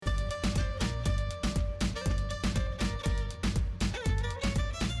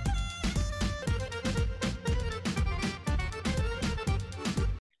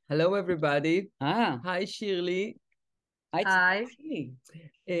Hello, everybody. Ah, Hi, Shirley. Hi. Tzili.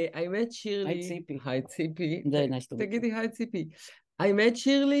 I met Hi, Shirley. Tzipi. Hi, Tzipi. Very nice to meet you. תגידי, hi, Tzipi. I met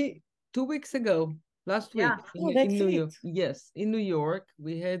Shirley 2 weeks ago, last week, Yeah. Oh, that's in New it. York. Yes, in New York.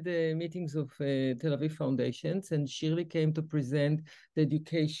 We had meetings of Tel Aviv Foundations, and Shirley came to present the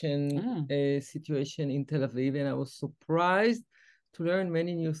education situation in Tel Aviv, and I was surprised to learn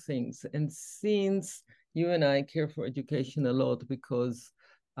many new things. And since you and I care for education a lot because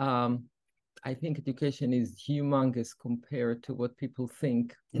I think education is humongous compared to what people think.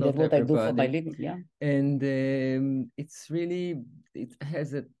 And Not that's what I do for my everybody. living, yeah. And it's really, it has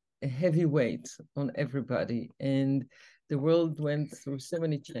a heavy weight on everybody. And the world went through so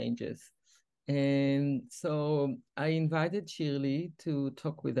many changes. And so I invited Shirley to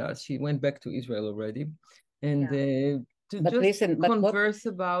talk with us. She went back to Israel already. And to But just listen, but converse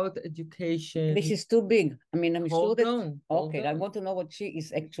about education. this is too big. I mean, I'm sure Hold that. on. Okay, I want to know what she is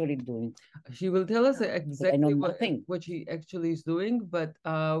actually doing. She will tell us Because I exactly know nothing. what she actually is doing, but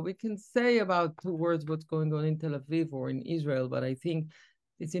we can say about 2 words what's going on in Tel Aviv or in Israel. But I think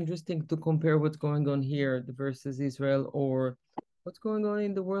it's interesting to compare what's going on here versus Israel or what's going on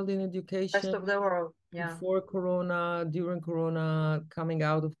in the world in education. Rest of the world, yeah. Before Corona, during Corona, coming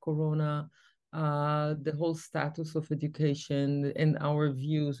out of Corona, the whole status of education and our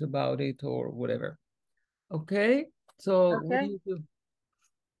views about it or whatever. Okay, so what do Okay. you do?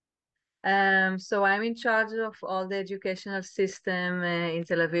 So I'm in charge of all the educational system in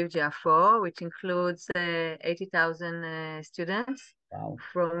Tel Aviv-Jafo, which includes 80,000 students. Wow.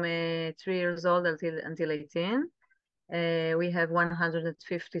 From 3 years old until 18. We have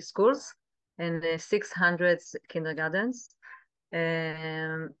 150 schools and 600 kindergartens.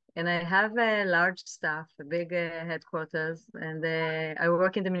 And I have a large staff, a big headquarters, and I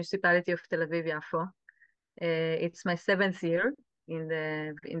work in the municipality of Tel Aviv-Yafo. It's my 7th year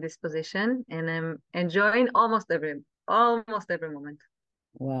in this position, and I'm enjoying almost every moment.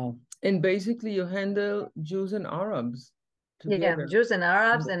 Wow. And basically you handle Jews and Arabs together. Yeah, Jews and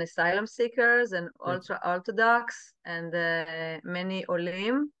Arabs and asylum seekers and ultra-Orthodox and many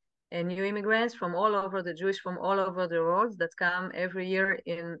Olim and new immigrants from all over the Jewish from all over the world that come every year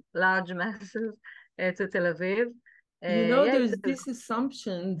in large masses to Tel Aviv. There's this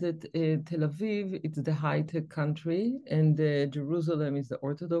assumption that Tel Aviv is the high-tech country and Jerusalem is the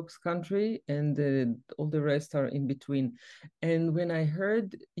Orthodox country and all the rest are in between. And when I heard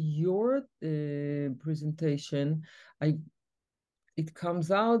your presentation, it comes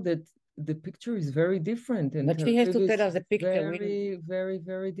out that the picture is very different. And but she has to tell us the picture. Very, very,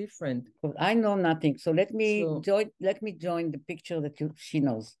 very different. I know nothing. So let me join the picture that she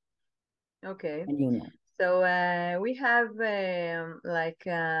knows. Okay. And you know. So we have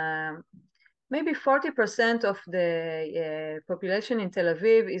maybe 40% of the population in Tel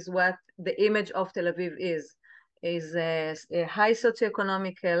Aviv is what the image of Tel Aviv is a high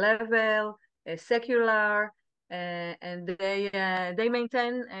socioeconomic level, secular, and they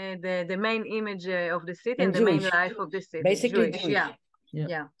maintain the main image of the city and the main life of the city. Basically Jewish.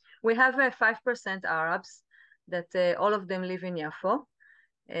 Yeah. We have 5% Arabs that all of them live in Yafo.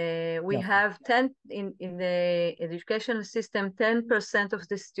 We have 10 in the educational system. 10% of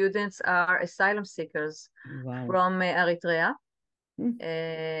the students are asylum seekers from Eritrea,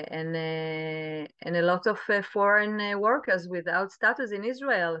 and a lot of foreign workers without status in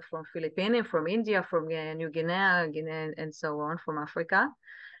Israel, from Philippines, from India, from New Guinea, and so on, from Africa.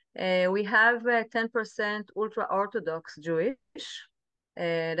 We have 10% ultra-Orthodox Jewish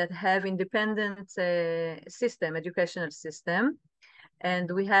that have independent educational system.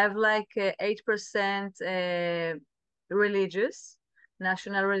 And we have like 8% religious,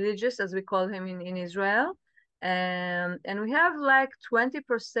 national religious, as we call him in Israel. And we have like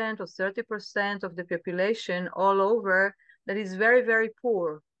 20% or 30% of the population all over that is very, very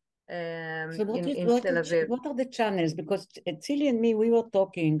poor So in Tel Aviv. What are the channels? Because Tzili and me, we were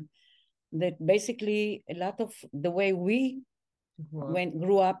talking that basically a lot of the way we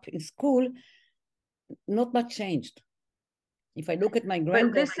grew up in school, not much changed. If I look at my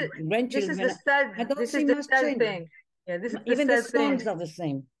grandchildren, this is the sad thing. Yeah, this is even the songs thing. are the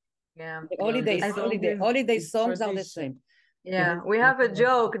same. Yeah, the holiday songs are the same. Yeah, we have a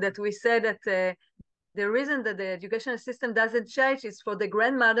joke that we say that the reason that the educational system doesn't change is for the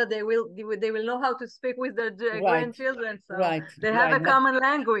grandmother. They will know how to speak with their grandchildren, so they have a common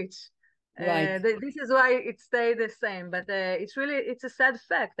language. This is why it stayed the same, but it's a sad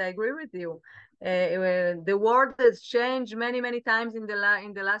fact. I agree with you. The world has changed many times in the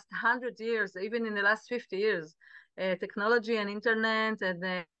last 100 years, even in the last 50 years. Technology and internet and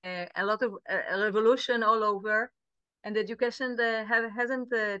a lot of revolution all over. and education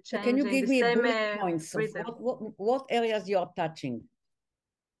hasn't changed. Can you give me same, bullet points of what areas you are touching?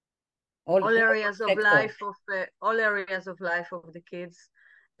 All areas of life of all areas of life of the kids.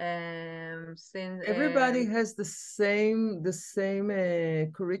 Since everybody has the same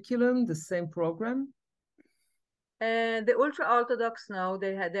curriculum, the same program. The ultra-Orthodox now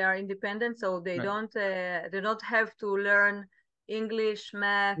they are independent, so they don't have to learn English,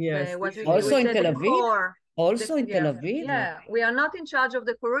 math. Yes, also in Tel Aviv. Also in Tel Aviv. Yeah, we are not in charge of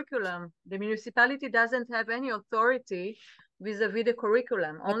the curriculum. The municipality doesn't have any authority vis-a-vis the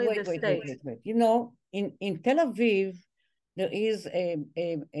curriculum. But only the state. Wait. You know, in Tel Aviv, there is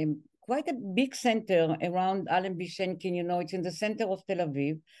quite a big center around Allen Bishenkin. You know, it's in the center of Tel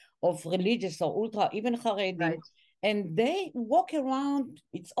Aviv of religious or ultra, even Haredim. Right. And they walk around,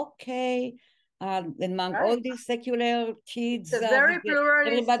 it's okay, among all these secular kids. It's a very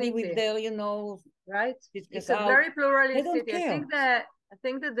pluralist everybody city. with their, you know, right? It's a very pluralist city. Care. I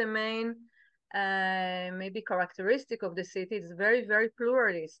think that the main maybe characteristic of the city is very, very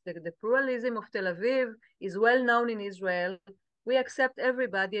pluralist. The pluralism of Tel Aviv is well known in Israel. We accept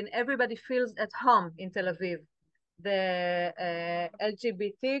everybody, and everybody feels at home in Tel Aviv. The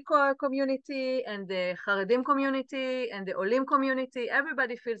LGBT community and the Haredim community and the Olim community,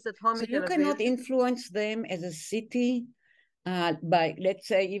 everybody feels at home in Tel Aviv. So you cannot influence them as a city by, let's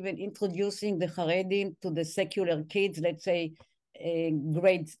say, even introducing the Haredim to the secular kids, let's say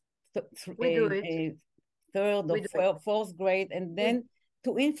grade third or fourth grade, and then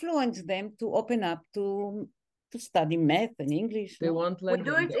to influence them to open up to study math and English. They won't let we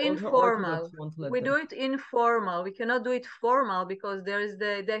do it informal. We do it informal. We cannot do it formal because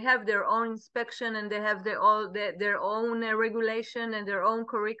they have their own inspection and they have their own regulation and their own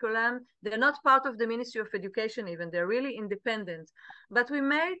curriculum. They're not part of the Ministry of Education even. They're really independent. But we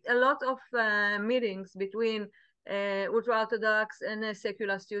made a lot of meetings between ultra-Orthodox and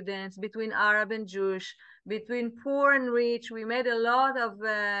secular students, between Arab and Jewish, between poor and rich. We made a lot of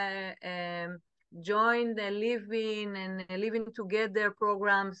join the living together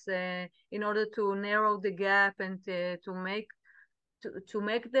programs in order to narrow the gap and to make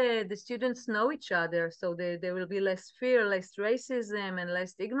the students know each other, so there will be less fear, less racism, and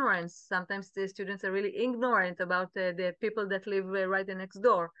less ignorance. Sometimes the students are really ignorant about the people that live right next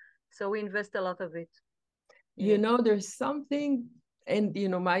door, so we invest a lot of it. You know, there's something, and you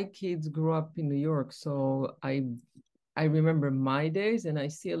know, my kids grew up in New York, so I remember my days, and I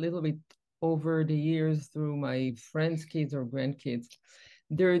see a little bit over the years through my friends' kids or grandkids.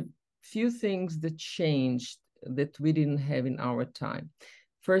 There are few things that changed that we didn't have in our time.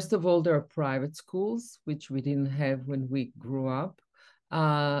 First of all, there are private schools, which we didn't have when we grew up.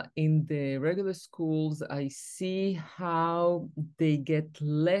 In the regular schools, I see how they get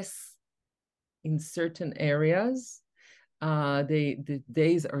less in certain areas. The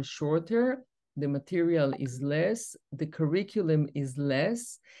days are shorter, the material is less, the curriculum is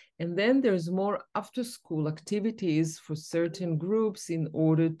less, and then there's more after-school activities for certain groups in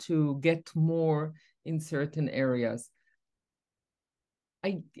order to get more in certain areas.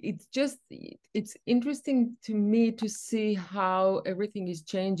 It's interesting to me to see how everything is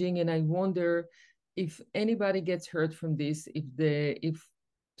changing, and I wonder if anybody gets hurt from this, if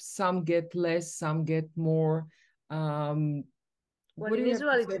some get less, some get more. Well, in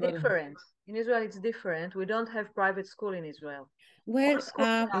Israel, it's different. In Israel, it's different. We don't have private school in Israel. Well,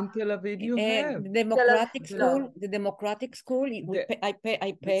 in Tel Aviv, you have the democratic school. I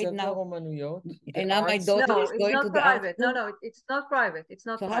paid now, and now my daughter is going to the art school. No, it's not private. It's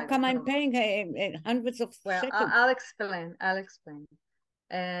not. So private, how come I'm paying hundreds of shekels? I'll explain.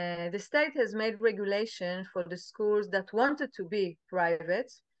 The state has made regulation for the schools that wanted to be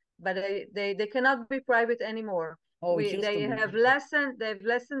private, but they cannot be private anymore. They have lessened the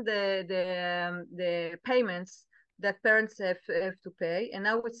payments that parents have to pay, and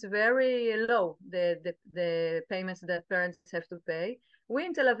now it's very low, the payments that parents have to pay. We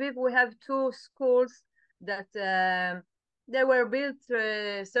in Tel Aviv, we have two schools that they were built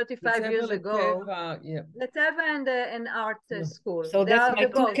 35 years ago. Leteva and an art school. So they that's my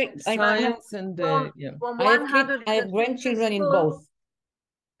both. Science and from 100 I have grandchildren in both.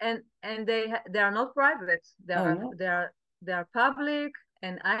 And they are not private. They are public,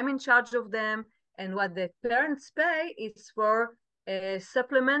 and I'm in charge of them. And what the parents pay is for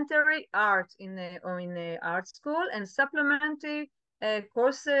supplementary art in the art school and supplementary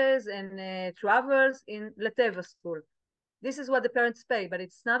courses and travels in Leteva school. This is what the parents pay, but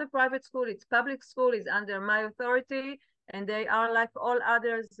it's not a private school. It's public school. It's under my authority, and they are like all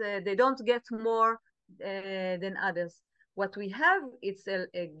others. They don't get more than others. What we have, it's a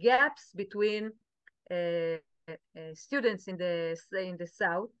gaps between students in the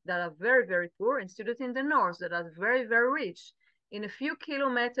south that are very, very poor, and students in the north that are very, very rich. In a few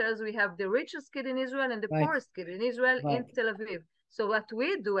kilometers, we have the richest kid in Israel and the poorest kid in Israel in Tel Aviv. So what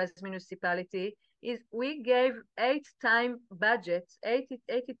we do as municipality is we gave 8-time budget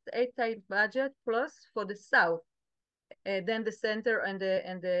plus for the south, then the center and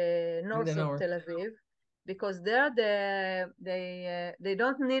the north of Tel Aviv, because there they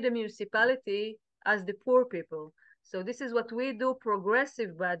don't need a municipality as the poor people. So this is what we do: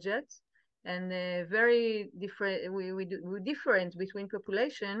 progressive budgets, and very different. We different between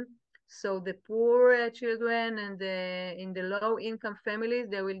population. So the poor children and in the low income families,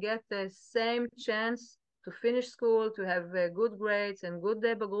 they will get the same chance to finish school, to have good grades and good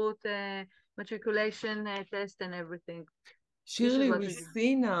bagrut matriculation test and everything. Shirley, we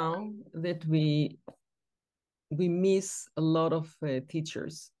see now that we miss a lot of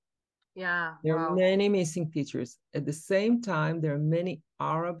teachers. Yeah, there are many missing teachers. At the same time, there are many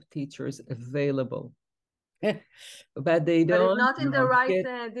Arab teachers available, but they don't. But it's not in the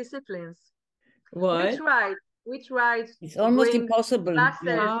right disciplines. What? We tried. It's almost impossible. Classes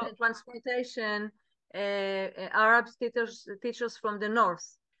and transportation, Arab teachers from the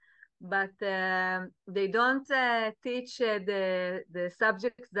north, but they don't teach the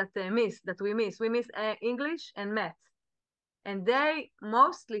subjects that we miss. We miss English and math, and they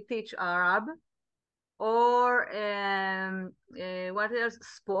mostly teach Arab or what else?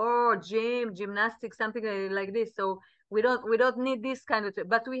 Sport, gymnastics, something like this. So we don't need this kind of,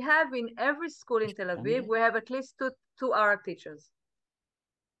 but we have in every school in Tel Aviv, we have at least two Arab teachers.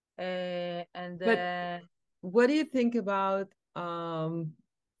 But what do you think about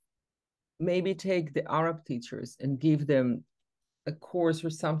maybe take the Arab teachers and give them a course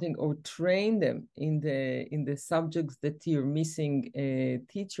or something, or train them in the subjects that you're missing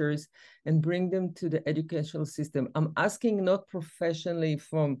teachers, and bring them to the educational system? I'm asking not professionally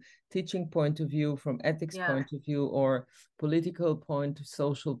from teaching point of view, from ethics point of view, or political point,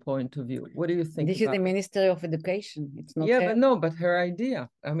 social point of view. What do you think? This is the Ministry of Education. It's not her. But her idea.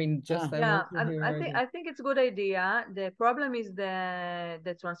 I mean, just I think it's a good idea. The problem is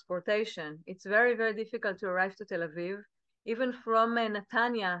the transportation. It's very, very difficult to arrive to Tel Aviv. Even from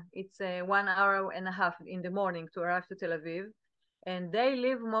Netanya, it's 1 hour and a half in the morning to arrive to Tel Aviv. And they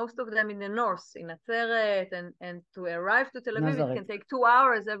live, most of them, in the north, in Nazaret, and to arrive to Tel Aviv, it can take 2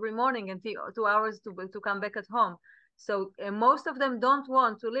 hours every morning and 2 hours to come back at home. So most of them don't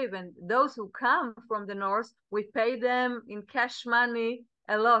want to live. And those who come from the north, we pay them in cash money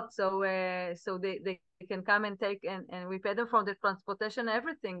a lot. So they can come and take, and we pay them from the transportation,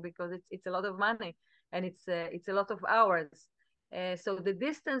 everything, because it's a lot of money. And it's a lot of hours. So the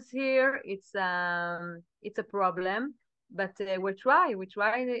distance here, it's a problem. But we try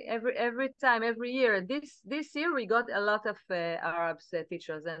every time, every year. This year we got a lot of Arab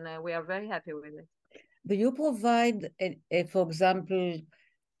teachers, and we are very happy with it. Do you provide, for example,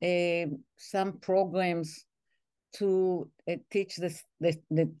 some programs to teach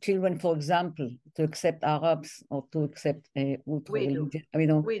the children, for example, to accept Arabs or to accept religion?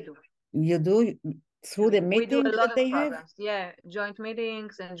 We do. You do? Through the meetings that they have? Yeah, joint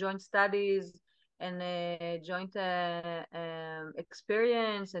meetings and joint studies and joint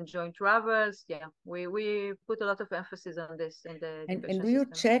experience and joint travels. Yeah, we put a lot of emphasis on this in the education and do you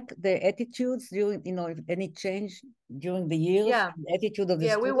system. check the attitudes during, if any change during the years? Yeah, the attitude of the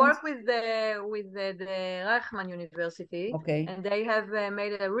students? We work with the Rimon University, and they have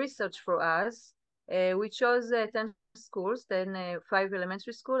made a research for us. We chose 10 schools, then 5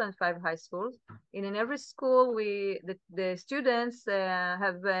 elementary school and 5 high schools. And in every school, the students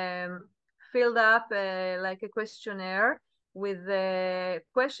have filled up like a questionnaire with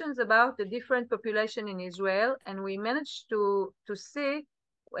questions about the different population in Israel, and we managed to see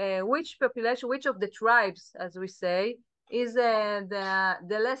which of the tribes, as we say, is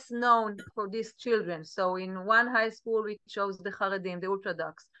the less known for these children. So in one high school, we chose the Haredim, the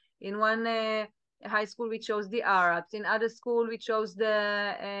Orthodox. In one high school, we chose the Arabs. In other school, we chose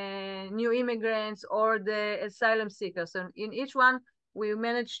the new immigrants or the asylum seekers. So in each one, we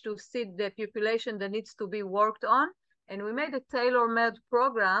managed to see the population that needs to be worked on. And we made a tailor-made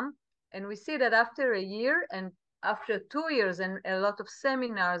program. And we see that after a year and after 2 years and a lot of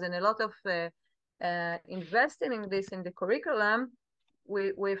seminars and a lot of investing in this in the curriculum,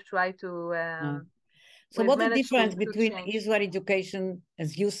 we've tried to... So what's the difference between Israel education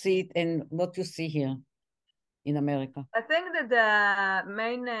as you see it and what you see here in America? I think that the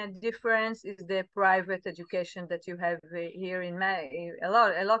main difference is the private education that you have here in a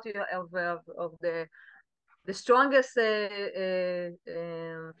lot of the strongest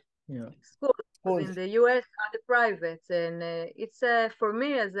schools in the US are the private, and it's for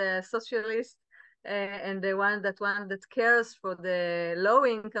me as a socialist and the one that cares for the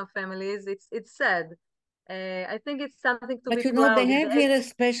low-income families. It's sad. I think it's something to be proud of. But you know, they have here a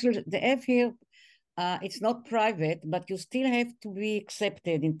special. They have here. It's not private, but you still have to be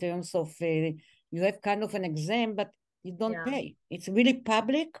accepted in terms of you have kind of an exam, but you don't pay. It's really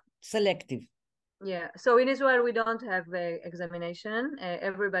public, selective. Yeah. So in Israel, we don't have examination.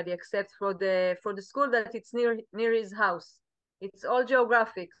 Everybody accepts for the school that it's near his house. It's all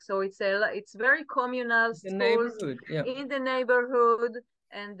geographic, so it's very communal schools in the neighborhood,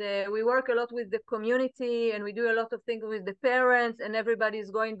 and we work a lot with the community, and we do a lot of things with the parents, and everybody is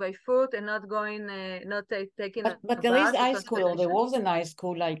going by foot and not going, taking a bus. But there is high school, or there was a high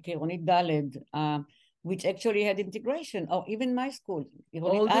school like Ronit Daled, which actually had integration, or even my school.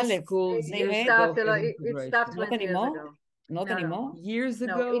 All the schools it stopped 20 years ago. Not anymore? Years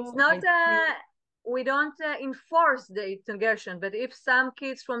ago. No, it's not, we don't enforce the integration, but if some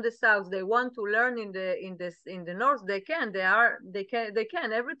kids from the south, they want to learn in the north, they can. They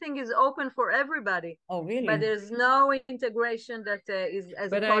can. Everything is open for everybody. Oh, really? But there's no integration that is as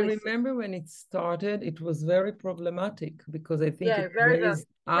but a policy. I remember when it started, it was very problematic because I think it raised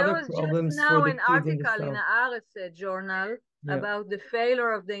other problems for the kids. There was just now an article in a Haaretz journal about the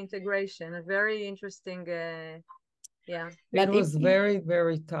failure of the integration. A very interesting, It was very,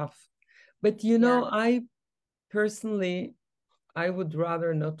 very tough. But you know, I personally, I would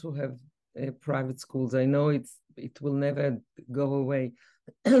rather not to have private schools. I know it will never go away.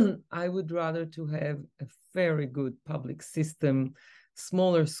 I would rather to have a very good public system,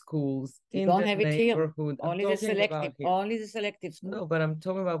 smaller schools in the neighborhood. Only the selective school. No, but I'm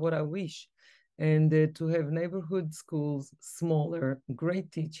talking about what I wish. And to have neighborhood schools, smaller,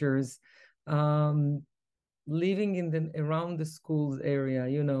 great teachers, living around the schools area,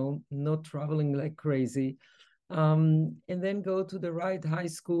 you know, not traveling like crazy, and then go to the right high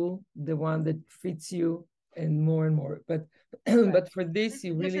school, the one that fits you, and more. But but for this,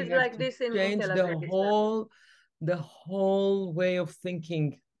 you really have to change the whole way of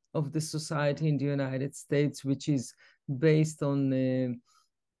thinking of the society in the United States, which is based on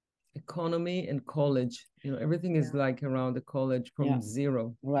economy and college. You know, everything is like around the college from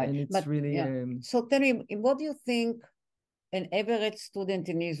zero. Right. And it's really... So tell me, what do you think an average student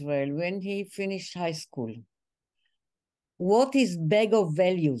in Israel, when he finished high school, what his bag of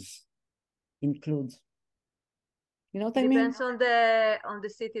values includes? You know what I mean? Depends on the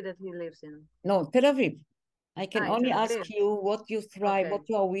city that he lives in. No, Tel Aviv. I can only ask you what you thrive,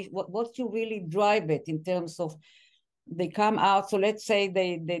 what you really drive it in terms of they come out. So let's say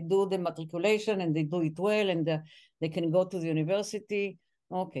they do the matriculation and they do it well, and they can go to the university.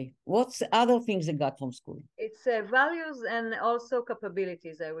 Okay, what's other things they got from school? It's values and also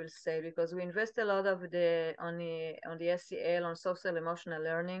capabilities, I will say, because we invest a lot of on the SEL, on social emotional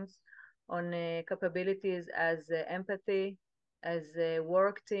learnings, on capabilities as empathy, as a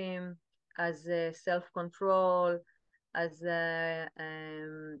work team, as self-control, as a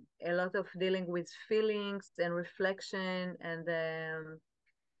lot of dealing with feelings and reflection, and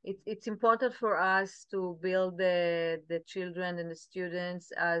it's important for us to build the children and the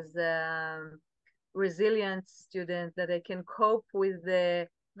students as resilient students, that they can cope with the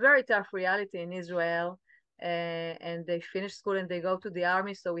very tough reality in Israel, and they finish school and they go to the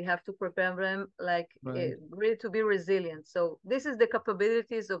army, so we have to prepare them really to be resilient. So this is the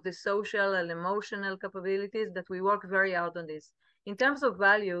capabilities of the social and emotional capabilities that we work very hard on this. In terms of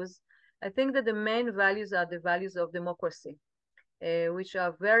values, I think that the main values are the values of democracy, which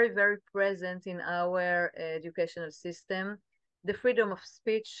are very, very present in our educational system. The freedom of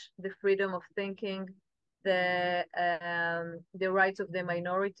speech, the freedom of thinking, the rights of the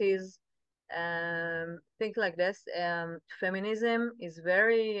minorities, things like this. Feminism is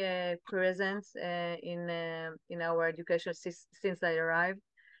very present in our education since I arrived,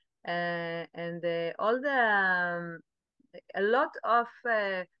 and all the a lot of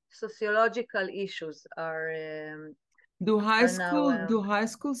sociological issues are. Do high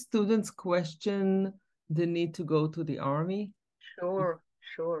school students question the need to go to the army? Sure.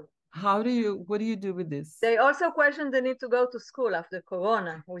 What do you do with this? They also question the need to go to school after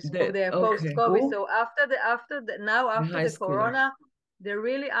Corona. They are post-COVID. So after the Corona, they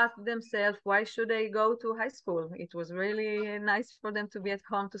really asked themselves, why should they go to high school? It was really nice for them to be at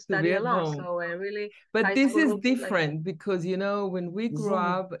home to study alone. So really, but this is different because, you know, when we grew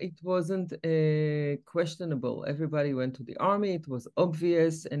up, it wasn't questionable. Everybody went to the army. It was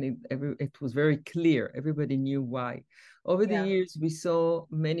obvious, and it was very clear. Everybody knew why. Over the years, we saw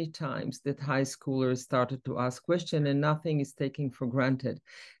many times that high schoolers started to ask questions, and nothing is taken for granted.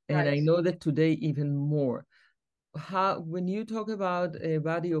 And I know that today even more. When you talk about a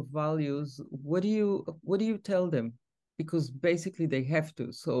body of values, what do you tell them? Because basically they have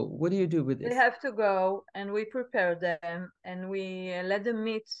to. So what do you do with this? They have to go, and we prepare them, and we let them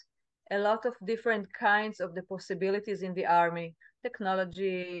meet a lot of different kinds of the possibilities in the army,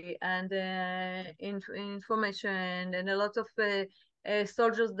 technology and information, and a lot of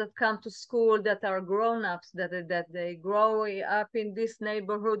soldiers that come to school that are grown-ups, that they grow up in this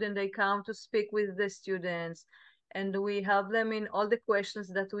neighborhood and they come to speak with the students, and we help them in all the questions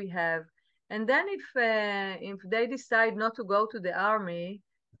that we have. And then if they decide not to go to the army,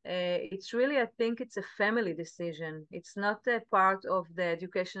 it's really, I think it's a family decision. It's not a part of the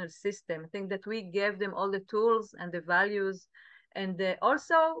educational system. I think that we gave them all the tools and the values, and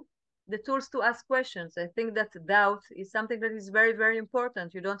also the tools to ask questions. I think that doubt is something that is very, very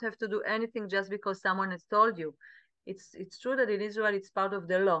important. You don't have to do anything just because someone has told you. It's true that in Israel it's part of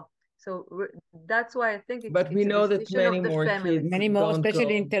the law. So that's why I think it's, but we know that many more kids, many more,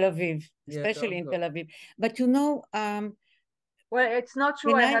 especially in Tel Aviv, especially in Tel Aviv. But you know, well, it's not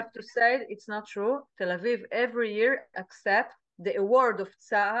true. I have to say it's not true. Tel Aviv every year accepts the award of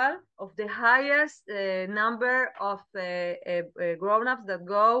Tzahal of the highest number of grown-ups that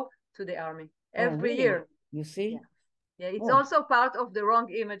go to the army every year. You see? Yeah, it's also part of the wrong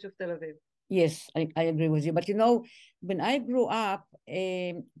image of Tel Aviv. Yes, I agree with you. But you know, when I grew up,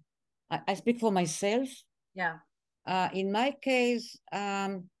 I speak for myself. Yeah. In my case,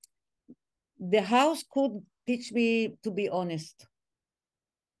 the house could teach me to be honest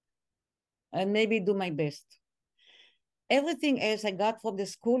and maybe do my best. Everything else I got from the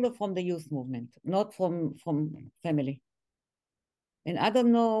school or from the youth movement, not from family. And I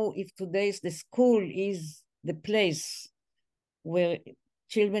don't know if today's the school is the place where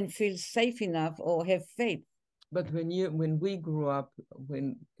children feel safe enough or have faith. But when we grew up,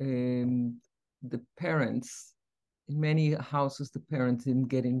 when the parents, in many houses, the parents didn't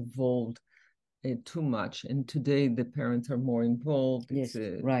get involved too much, and today the parents are more involved. Yes,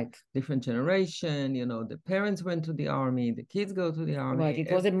 it's right. Different generation. You know, the parents went to the army, the kids go to the army. Right,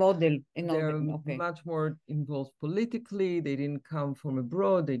 it was a model. They're much more involved politically. They didn't come from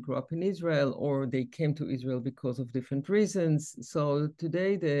abroad. They grew up in Israel, or they came to Israel because of different reasons. So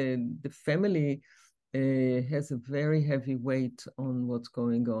today the family has a very heavy weight on what's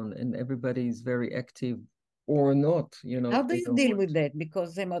going on, and everybody is very active or not, you know. How do you deal with that?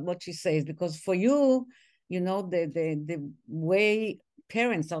 Because what she says, because for you, you know, the way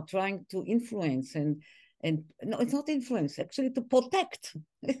parents are trying to influence and no, it's not influence, actually to protect.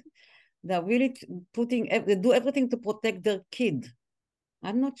 They're really they do everything to protect their kid.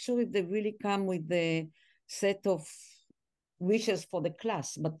 I'm not sure if they really come with the set of wishes for the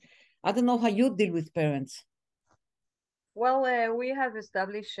class, but I don't know how you deal with parents. Well, we have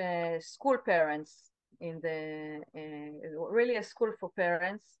established school parents in the really a school for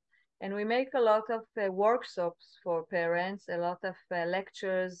parents, and we make a lot of workshops for parents, a lot of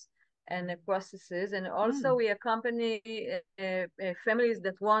lectures and processes, and also we accompany families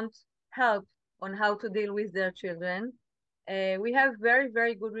that want help on how to deal with their children. We have very,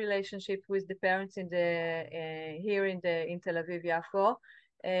 very good relationship with the parents in the here in Tel Aviv Yafo.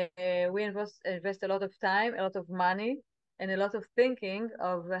 We invest a lot of time, a lot of money, and a lot of thinking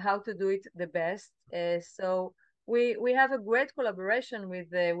of how to do it the best. So we have a great collaboration with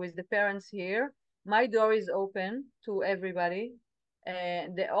the parents here. My door is open to everybody.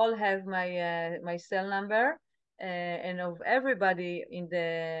 They all have my cell number, and of everybody in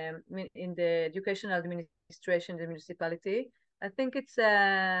the educational administration, the municipality. I think it's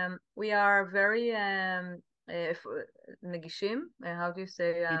we are very negishim. How do you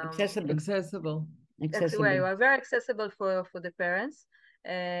say? Accessible. We are very accessible for the parents,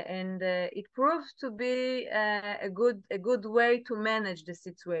 and it proves to be a good way to manage the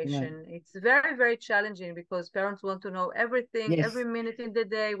situation. Yeah. It's very, very challenging because parents want to know everything, every minute in the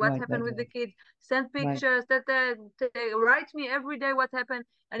day, what happened with the kid, send pictures, that write me every day what happened,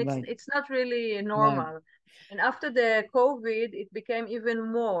 and it's not really normal. And after the COVID, it became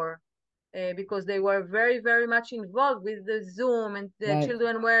even more. Because they were very, very much involved with the Zoom, and the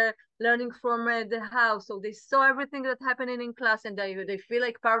children were learning from the house. So they saw everything that happening in class, and they feel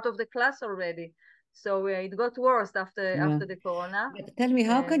like part of the class already. So it got worse after the corona. But tell me,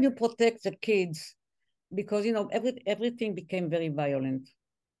 how can you protect the kids? Because, you know, everything became very violent.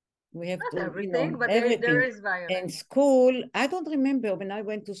 We have not to, everything, you know, but everything. there is violence. And school, I don't remember when I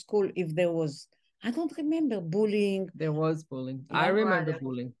went to school if there was, I don't remember bullying. There was bullying. Yeah. I remember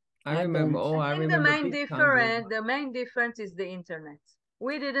bullying. I remember. don't. I think remember the main difference is the internet.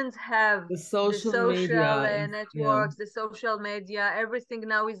 We didn't have the social media networks, the social media. Everything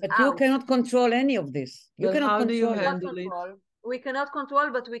now is But out. you cannot control any of this. You But cannot how do you control handle it? We cannot control,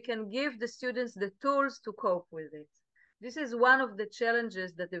 but we can give the students the tools to cope with it. This is one of the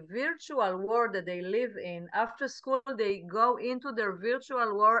challenges, that the virtual world that they live in, after school, they go into their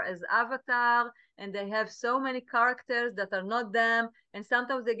virtual world as avatar, and they have so many characters that are not them, and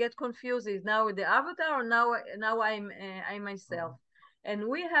sometimes they get confused. Is now the avatar, or now I'm myself? And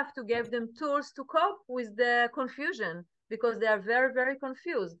we have to give them tools to cope with the confusion, because they are very, very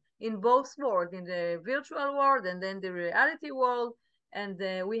confused in both worlds, in the virtual world and then the reality world. And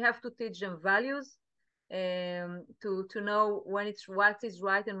we have to teach them values, to know what is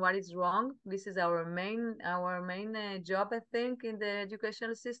right and what is wrong. This is our main job, I think, in the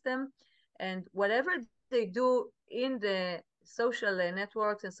educational system. And whatever they do in the social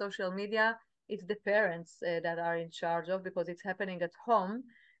networks and social media, it's the parents that are in charge of, because it's happening at home.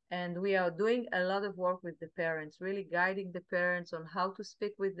 And we are doing a lot of work with the parents, really guiding the parents on how to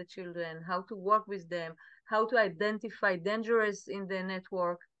speak with the children, how to work with them, how to identify dangers in the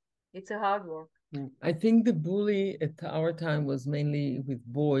network. It's a hard work. I think the bully at our time was mainly with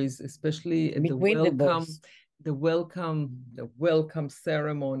boys, especially at the welcome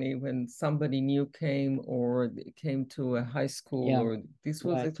ceremony, when somebody new came or came to a high school, or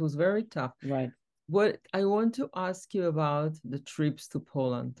it was very tough. Right. What I want to ask you about the trips to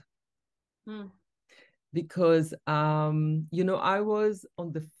Poland. Because you know, I was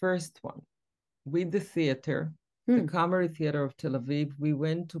on the first one with the theater. The Kammery Theater of Tel Aviv. We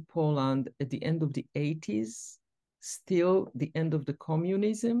went to Poland at the end of the 80s, still the end of the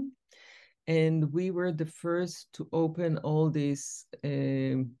communism. And we were the first to open all this,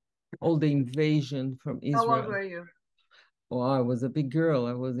 all the invasion from Israel. How old were you? Oh, I was a big girl.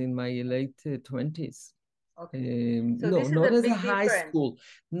 I was in my late 20s. Okay. So no, not as a high difference. School.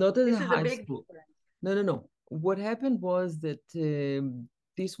 Not as this a is high a big school. Difference. No. What happened was that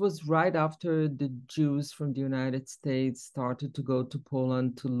this was right after the Jews from the United States started to go to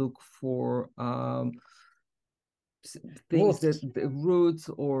Poland to look for things the roots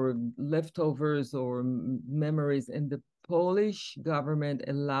or leftovers or memories. And the Polish government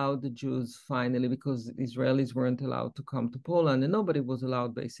allowed the Jews finally, because Israelis weren't allowed to come to Poland, and nobody was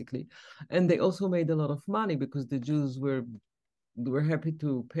allowed, basically. And they also made a lot of money, because the Jews were happy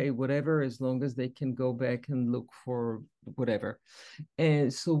to pay whatever, as long as they can go back and look for whatever.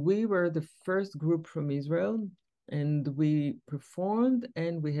 And so we were the first group from Israel, and we performed,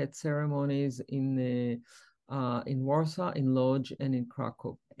 and we had ceremonies in Warsaw, in Lodz, and in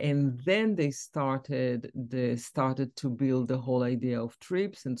Krakow. And then they started to build the whole idea of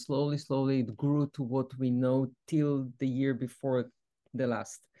trips, and slowly it grew to what we know till the year before the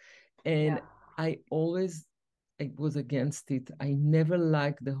last. And I was against it. I never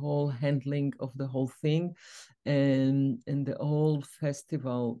liked the whole handling of the whole thing, and the whole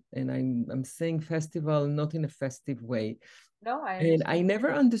festival. And I'm saying festival not in a festive way. No, and I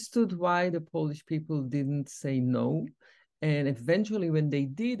never understood why the Polish people didn't say no. And eventually, when they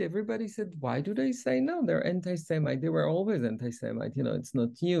did, everybody said, "Why do they say no? They're anti-Semite. They were always anti-Semite. You know, it's not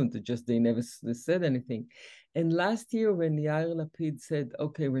new. They never said anything." And last year, when Yair Lapid said,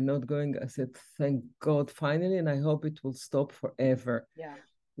 "Okay, we're not going," I said, "Thank God, finally, and I hope it will stop forever." Yeah.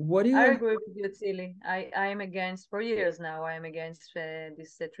 What do you? I agree with you, Tzili. I am against, for years now, I am against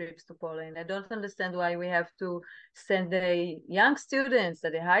these trips to Poland. I don't understand why we have to send the young students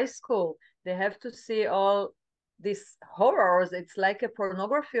at the high school. They have to see all these horrors. It's like a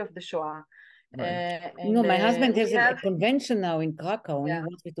pornography of the Shoah. Right. My husband has a convention now in Krakow, and he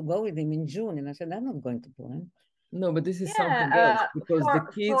wants me to go with him in June. And I said, I'm not going to Poland. No, but this is something else, because the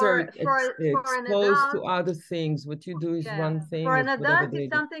kids are exposed to other things. What you do is one thing. For an adult,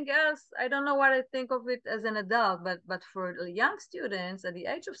 it's something else. I don't know what I think of it as an adult, but for young students at the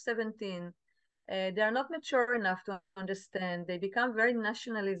age of 17, they are not mature enough to understand. They become very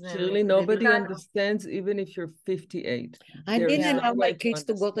nationalism. Shirley, nobody understands, even if you're 58. I didn't allow my kids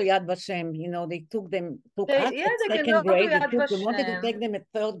to go to Yad Vashem. You know, they took us at second grade. They wanted to take them at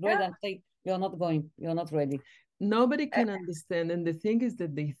third grade and say, "You're not going. You're not ready." Nobody can understand. And the thing is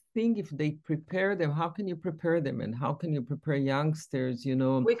that they think if they prepare them, how can you prepare them? And how can you prepare youngsters, you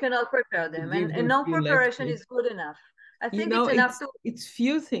know? We cannot prepare them. And no preparation is good enough. I think it's enough to. It's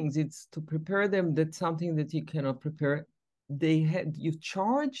few things. It's to prepare them. That's something that you cannot prepare. You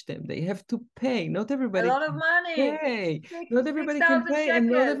charge them. They have to pay. Not everybody a lot of money. pay. Not everybody can pay, and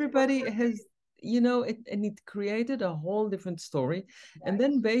not everybody has. And it created a whole different story. Right. And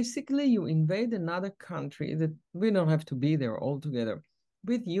then basically you invade another country that we don't have to be there altogether,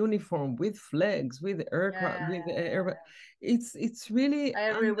 with uniform, with flags, with aircraft, with air. It's really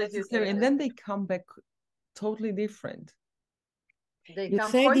unnecessary. And then they come back totally different. You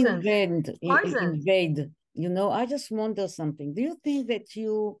said invade. I just wonder something. Do you think that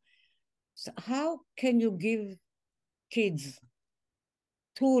how can you give kids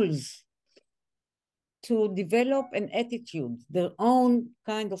tools to develop an attitude, their own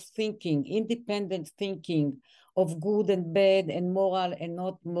kind of thinking, independent thinking of good and bad and moral and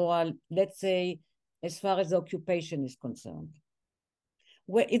not moral, let's say, as far as the occupation is concerned?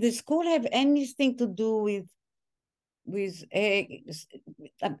 If the school have anything to do with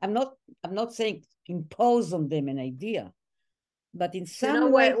I'm not saying impose on them an idea, but in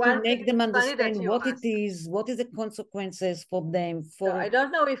some way to make them understand what it is, what is the consequences for them. So I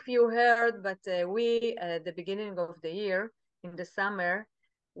don't know if you heard, but we, at the beginning of the year, in the summer,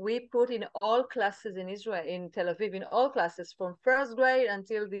 we put in all classes in Israel, in Tel Aviv, in all classes from first grade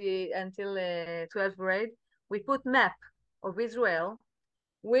until 12th grade, we put map of Israel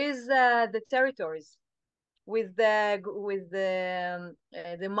with the territories, with the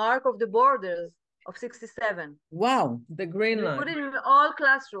mark of the borders of 67. Wow. The green line. We put it in all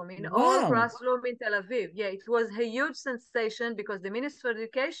classroom, in Tel Aviv. Yeah, it was a huge sensation because the Ministry of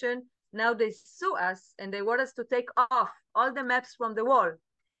Education, now they sue us and they want us to take off all the maps from the wall.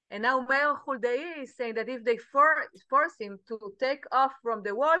 And now Mayor Huldai is saying that if they force him to take off from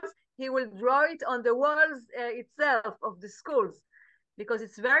the walls, he will draw it on the walls itself of the schools. Because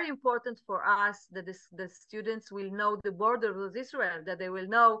it's very important for us that the students will know the border of Israel, that they will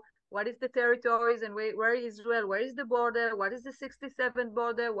know what is the territories and where is Israel, where is the border, what is the 67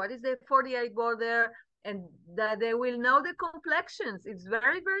 border, what is the 48 border, and that they will know the complexions. It's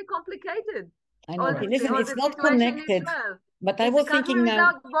very, very complicated. I know. Listen, it's not connected, but I was thinking now.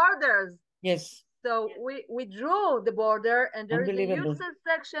 Without borders. Yes. So we drew the border, and there is a huge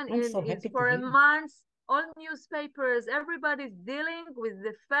section for a month. All newspapers, everybody's dealing with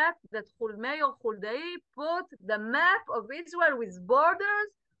the fact that Mayor Huldai put the map of Israel with borders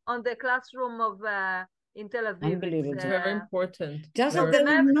on the classroom of in Tel Aviv. Unbelievable. It's very important. Just so they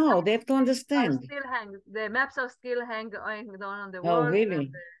know, they have to understand. The maps are still hanging on the wall. Oh, really?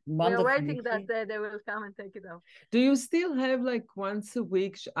 We're waiting that they will come and take it off. Do you still have like once a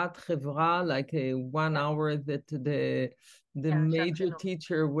week Shat Chevra, like a 1 hour that the major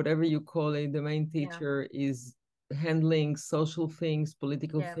teacher, whatever you call it, the main teacher is handling social things,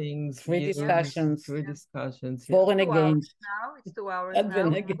 political things, free discussions, for and against. Now it's 2 hours now.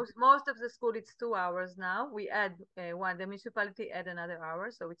 Most of the school it's 2 hours now. We add the municipality add another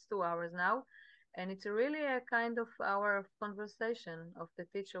hour, so it's 2 hours now, and it's really a kind of hour of conversation of the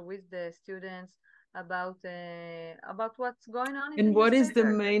teacher with the students about what's going on. And what is the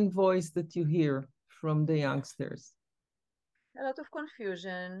main voice that you hear from the youngsters? A lot of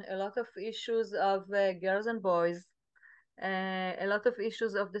confusion, a lot of issues of girls and boys, a lot of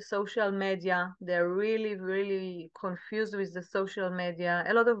issues of the social media. They're really, really confused with the social media.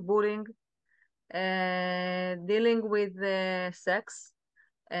 A lot of bullying, dealing with sex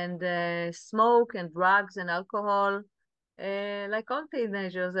and smoke and drugs and alcohol, like all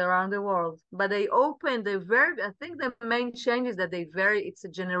teenagers around the world. But I think the main change is that it's a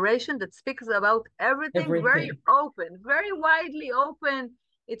generation that speaks about everything. Very open, very widely open.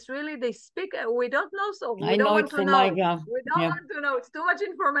 It's really, they speak, we don't know, so we don't want to know. We don't want to know. It's too much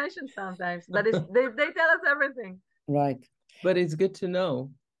information sometimes, but they tell us everything. Right. But it's good to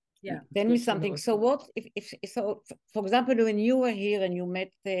know. Yeah. Tell me something. So what, so for example, when you were here and you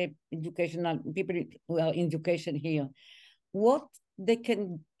met educational people who are in education here, what they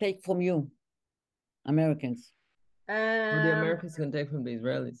can take from you, Americans? What the Americans can take from the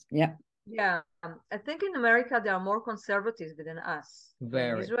Israelis. Yeah. Yeah, I think in America they are more conservative than us.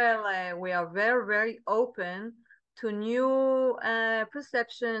 Very. In Israel, we are very, very open to new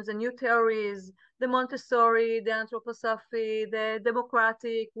perceptions and new theories. The Montessori, the anthroposophy, the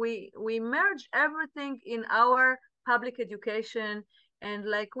democratic. We merge everything in our public education. And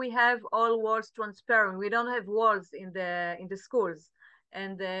like we have all walls transparent, we don't have walls in the schools.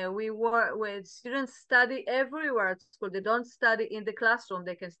 And where students study everywhere at school. They don't study in the classroom.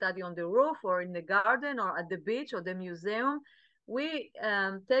 They can study on the roof or in the garden or at the beach or the museum. We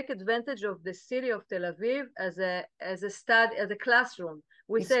take advantage of the city of Tel Aviv as a classroom.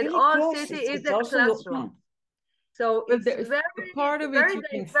 We said all city is a classroom. So But it's very, part of it very you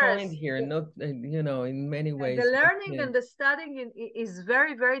can diverse. find here, not in many ways. The learning and the studying is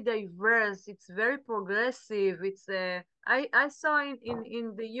very, very diverse. It's very progressive. It's I saw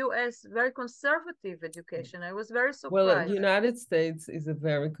in the US very conservative education. I was very surprised. Well, the United States is a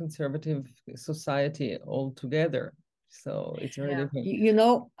very conservative society altogether. So it's very different. You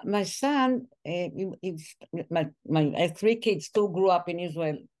know, my son, I have 3 kids, 2 grew up in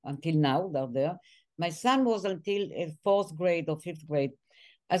Israel until now, they're there. My son was until 4th grade or 5th grade.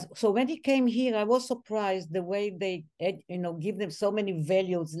 So when he came here, I was surprised the way they, give them so many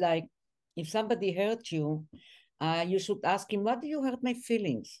values. Like if somebody hurt you, you should ask him, what do you hurt my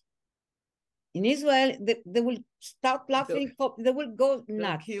feelings? In Israel, they will start laughing. They will go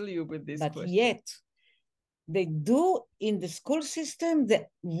nuts. They'll kill you with this but question. Yet, they do in the school system that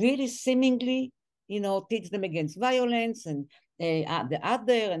really seemingly, teach them against violence and the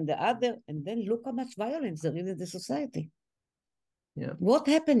other, and then look how much violence there is in the society. Yeah. What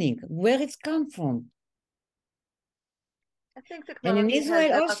happening? Where it's come from? I think and in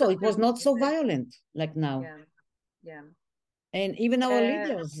Israel also, it was not so violent like now. Yeah. And even our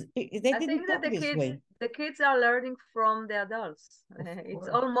leaders, they didn't talk this way. The kids are learning from the adults. It's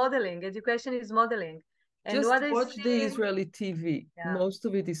all modeling. Education is modeling. And just what watch the Israeli TV. Most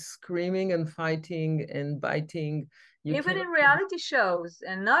of it is screaming and fighting and biting. Even in reality shows,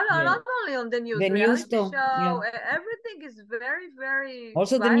 and not only on the news. The reality show, everything is very, very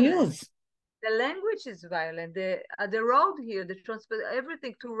also violent. The news. The language is violent. The road here, the transport,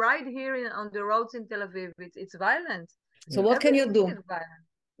 everything to ride here on the roads in Tel Aviv, it's violent. So what can you do?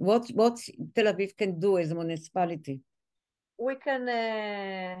 What Tel Aviv can do as a municipality? We can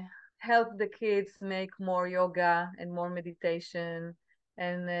help the kids make more yoga and more meditation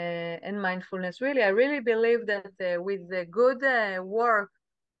and mindfulness. Really, I really believe that with the good work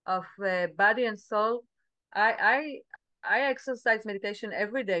of body and soul, I exercise meditation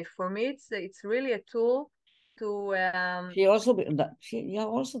every day. For me, it's really a tool to. You're also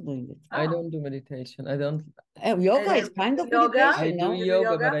doing it. I don't do meditation. I don't. Yoga is kind of meditation. I do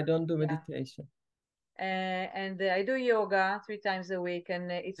yoga, but I don't do meditation. And I do yoga 3 times a week,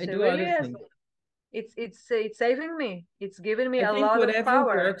 and it's really it's saving me. It's giving me a lot of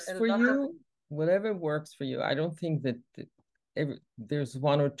power. Whatever works for you. I don't think that there's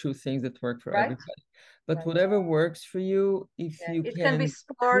 1 or 2 things that work for everybody. But whatever works for you, if you can be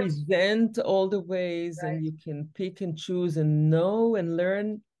present all the ways and you can pick and choose and know and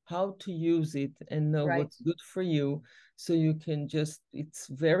learn how to use it and know what's good for you, so you can it's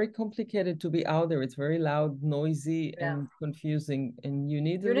very complicated to be out there. It's very loud, noisy, and confusing, and you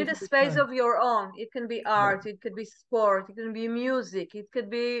need a space of your own. It can be art, it could be sport, it can be music, it could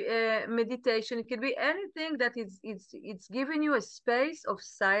be meditation, it could be anything that it's giving you a space of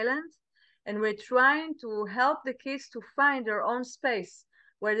silence. And we're trying to help the kids to find their own space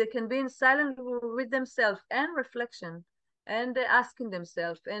where they can be in silence with themselves and reflection and asking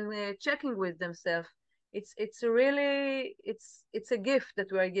themselves and checking with themselves. It's really a gift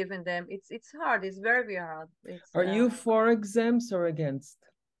that we're giving them. It's hard. It's very, very hard. Are you for exams or against?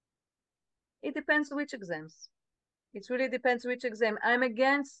 It depends which exams. It really depends which exam. I'm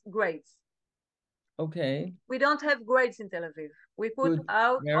against grades. Okay. We don't have grades in Tel Aviv. We put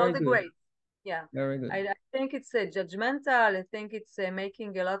out all the grades. Yeah, very good. I think it's judgmental. I think it's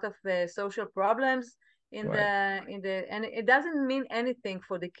making a lot of social problems in the and it doesn't mean anything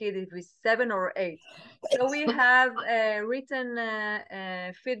for the kid if it's 7 or 8. So we have written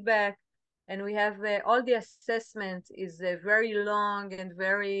feedback, and we have all the assessment is very long and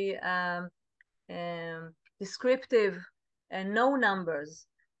very descriptive and no numbers.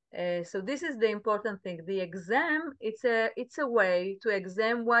 So this is the important thing. The exam, it's a way to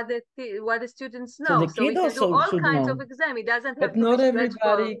exam what the students know. So we can do all kinds of exam. It doesn't have to be stressful. But not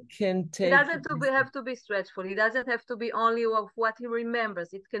everybody can take. It doesn't have to be stressful. It doesn't have to be only of what he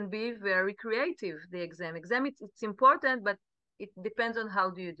remembers. It can be very creative. The exam, it's important, but it depends on how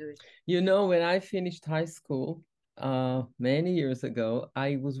do you do it. When I finished high school many years ago,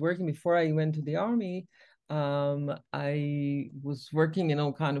 I was working before I went to the army. I was working in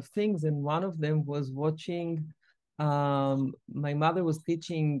all kind of things, and one of them was watching. My mother was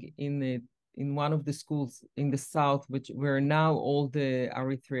teaching in one of the schools in the south, where now all the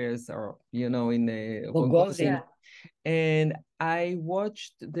Eritreans are, in the and I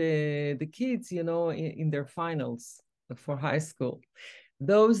watched the kids, in their finals for high school.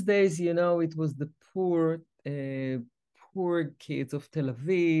 Those days, it was the poor kids of Tel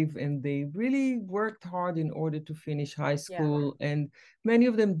Aviv, and they really worked hard in order to finish high school, and many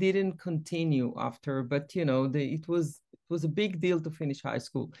of them didn't continue after, but it was was a big deal to finish high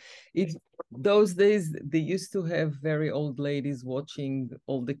school. Those days they used to have very old ladies watching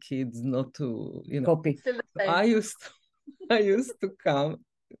all the kids not to, copy. I used to come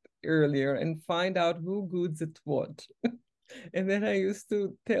earlier and find out who goods at what. And then I used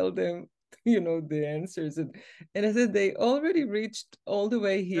to tell them, the answers. And I said, they already reached all the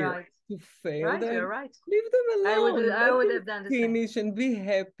way here. Right. To fail them. You're right. Leave them alone. I would have done the same. Finish and be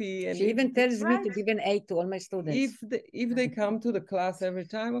happy. And she even tells me to give an 8 to all my students. If they come to the class every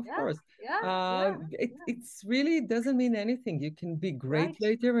time, of course. It's really doesn't mean anything. You can be great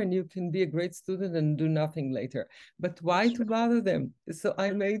later, and you can be a great student and do nothing later. But why to bother them? So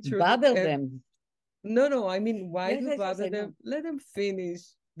I made sure bother them. No. I mean, why to bother them? Let them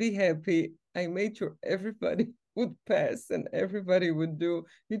finish. Be happy. I made sure everybody would pass and everybody would do.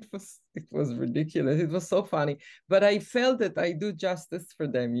 It was ridiculous. It was so funny, but I felt that I do justice for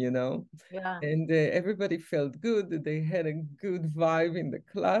them, Yeah. And everybody felt good. They had a good vibe in the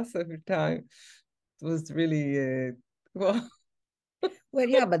class every time. It was really well. Well,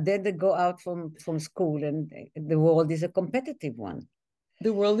 yeah, but then they go out from school and the world is a competitive one.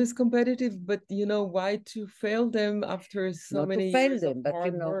 The world is competitive, but why to fail them after so many years of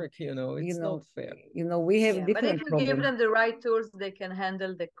hard work? It's not fair. We have different But if you give them the right tools, they can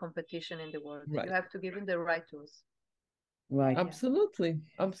handle the competition in the world. Right. You have to give them the right tools. Right. Absolutely.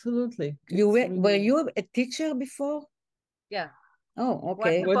 Absolutely. Were you a teacher before? Yeah. Oh,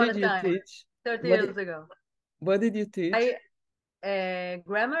 okay. What did you teach? 30 years ago. What did you teach?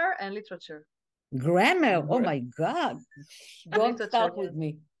 Grammar and literature. Grammar? Oh my God. Don't start with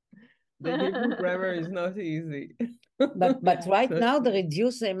me. The Hebrew grammar is not easy. But right now they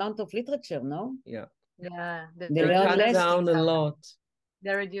reduce the amount of literature, no? Yeah. Yeah. They learn less. Down a lot.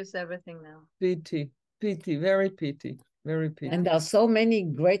 They reduce everything now. Pity, very pity. Very pity. And there are so many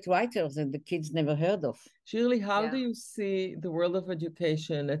great writers that the kids never heard of. Shirley, how do you see the world of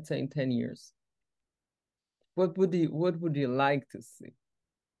education, let's say in 10 years? What would you like to see?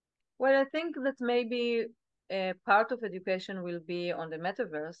 Well, I think that maybe part of education will be on the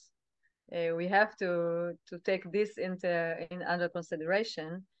metaverse. We have to take this under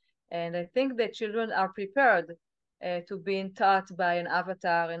consideration, and I think that children are prepared to being taught by an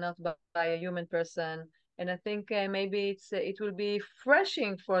avatar and not by a human person. And I think maybe it will be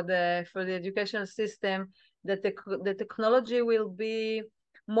refreshing for the educational system that the technology will be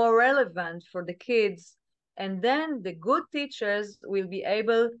more relevant for the kids. And then the good teachers will be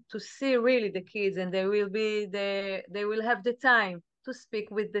able to see really the kids, and they will have the time to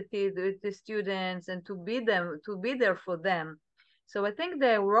speak with the students and to be there for them. So I think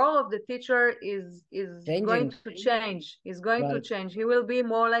the role of the teacher is going to change. Is going to change. He will be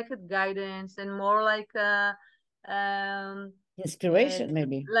more like a guidance and more like a inspiration,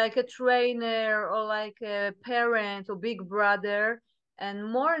 maybe like a trainer or like a parent or big brother.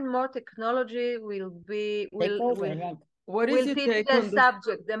 And more technology will teach the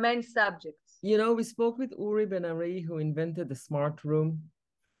main subjects. We spoke with Uri Ben-Ari, who invented the smart room.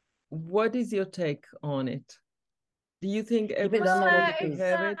 What is your take on it? Do you think every student could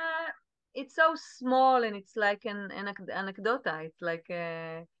have it? It's so small and it's like an anecdota. It's like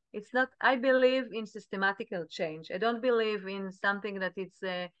it's not. I believe in systematical change. I don't believe in something that it's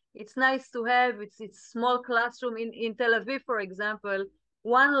nice to have. It's small classroom in Tel Aviv, for example.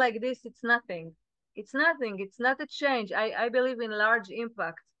 One like this, it's nothing. It's nothing. It's not a change. I believe in large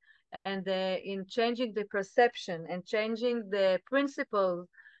impact and in changing the perception and changing the principles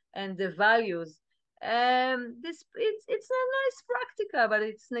and the values. It's a nice practica, but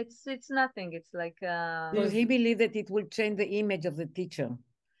it's nothing. It's like because he believes that it will change the image of the teacher.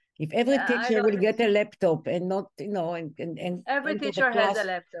 If every teacher will get a laptop and not, and every teacher has a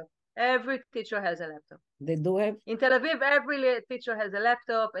laptop. Every teacher has a laptop. They do have? In Tel Aviv, every teacher has a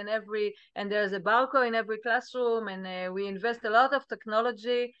laptop, and there's a balcony in every classroom, and we invest a lot of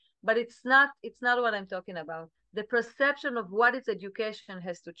technology, but it's not what I'm talking about. The perception of what is education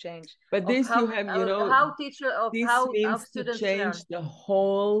has to change. But this how students to change the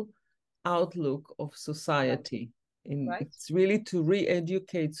whole outlook of society. It's really to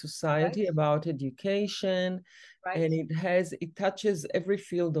re-educate society about education, and it touches every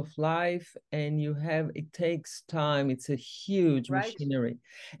field of life, and it takes time. It's a huge machinery.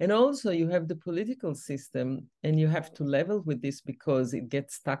 And also you have the political system, and you have to level with this because it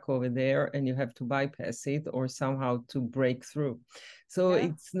gets stuck over there and you have to bypass it or somehow to break through. So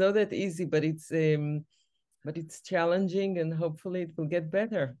it's not that easy, but it's challenging, and hopefully it will get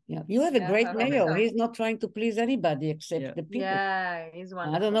better. Yeah, you have a great mayor. So. He's not trying to please anybody except the people. Yeah, he's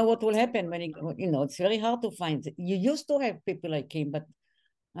wonderful. I don't know what will happen when it's very hard to find. You used to have people like him, but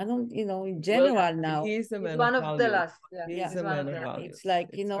I don't, in general now. He's a man He's one of the values. last. Yeah, He's a man of values. It's like,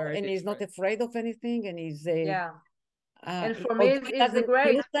 It's and he's not afraid of anything, and he's and for me, it's the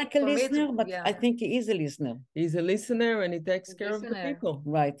great. Feels like a listener, but I think he is a listener. He's a listener, and he takes care of the people.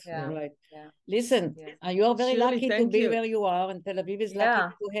 Right, right. Listen, you are very lucky to be where you are, and Tel Aviv is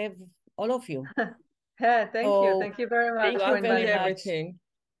lucky to have all of you. Thank you very much. Thank you very much. Everything.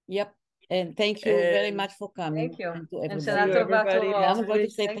 Yep. And thank you very much for coming. Thank you. And to everybody. And everybody. I'm going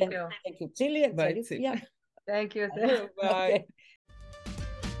to say thank you. Chili. Thank you. Bye.